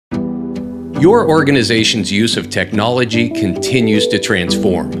Your organization's use of technology continues to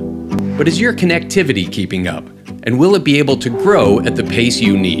transform. But is your connectivity keeping up? And will it be able to grow at the pace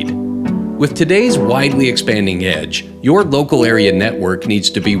you need? With today's widely expanding edge, your local area network needs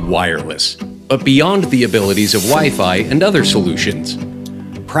to be wireless, but beyond the abilities of Wi-Fi and other solutions.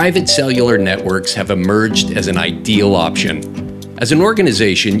 Private cellular networks have emerged as an ideal option. As an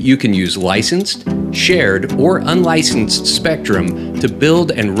organization, you can use licensed, shared, or unlicensed spectrum to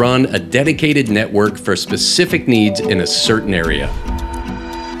build and run a dedicated network for specific needs in a certain area.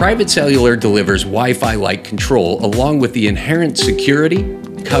 Private cellular delivers Wi-Fi-like control along with the inherent security,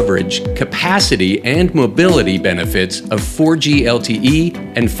 coverage, capacity, and mobility benefits of 4G LTE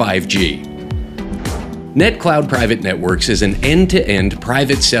and 5G. NetCloud Private Networks is an end-to-end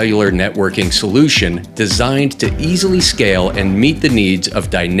private cellular networking solution designed to easily scale and meet the needs of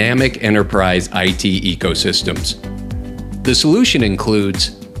dynamic enterprise IT ecosystems. The solution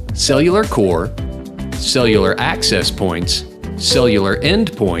includes cellular core, cellular access points, cellular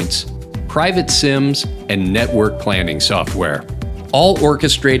endpoints, private SIMs, and network planning software, all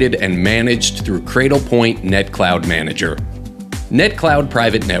orchestrated and managed through Cradlepoint NetCloud Manager. NetCloud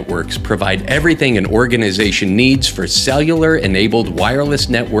Private Networks provide everything an organization needs for cellular-enabled wireless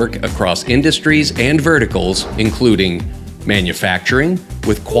network across industries and verticals, including manufacturing,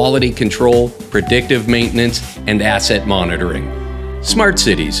 with quality control, predictive maintenance, and asset monitoring. Smart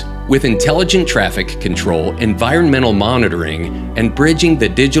cities, with intelligent traffic control, environmental monitoring, and bridging the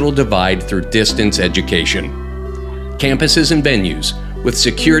digital divide through distance education. Campuses and venues, with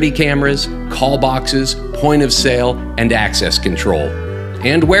security cameras, call boxes, point of sale, and access control.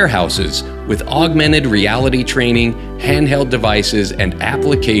 And warehouses, with augmented reality training, handheld devices, and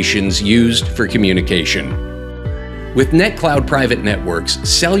applications used for communication. With NetCloud Private Networks,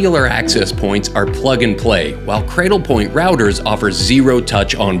 cellular access points are plug and play, while Cradlepoint routers offer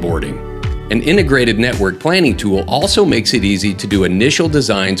zero-touch onboarding. An integrated network planning tool also makes it easy to do initial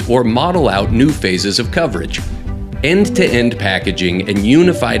designs or model out new phases of coverage. End-to-end packaging and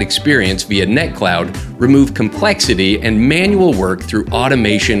unified experience via NetCloud remove complexity and manual work through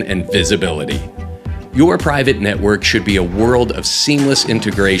automation and visibility. Your private network should be a world of seamless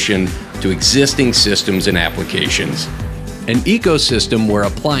integration to existing systems and applications. An ecosystem where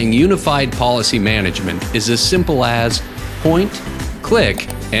applying unified policy management is as simple as point, click,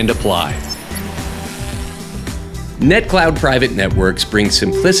 and apply. NetCloud Private Networks brings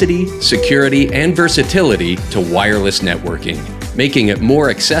simplicity, security, and versatility to wireless networking, making it more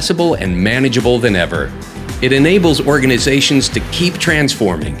accessible and manageable than ever. It enables organizations to keep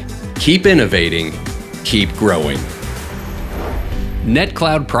transforming, keep innovating, keep growing.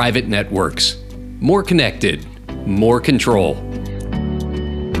 NetCloud Private Networks. More connected, more control.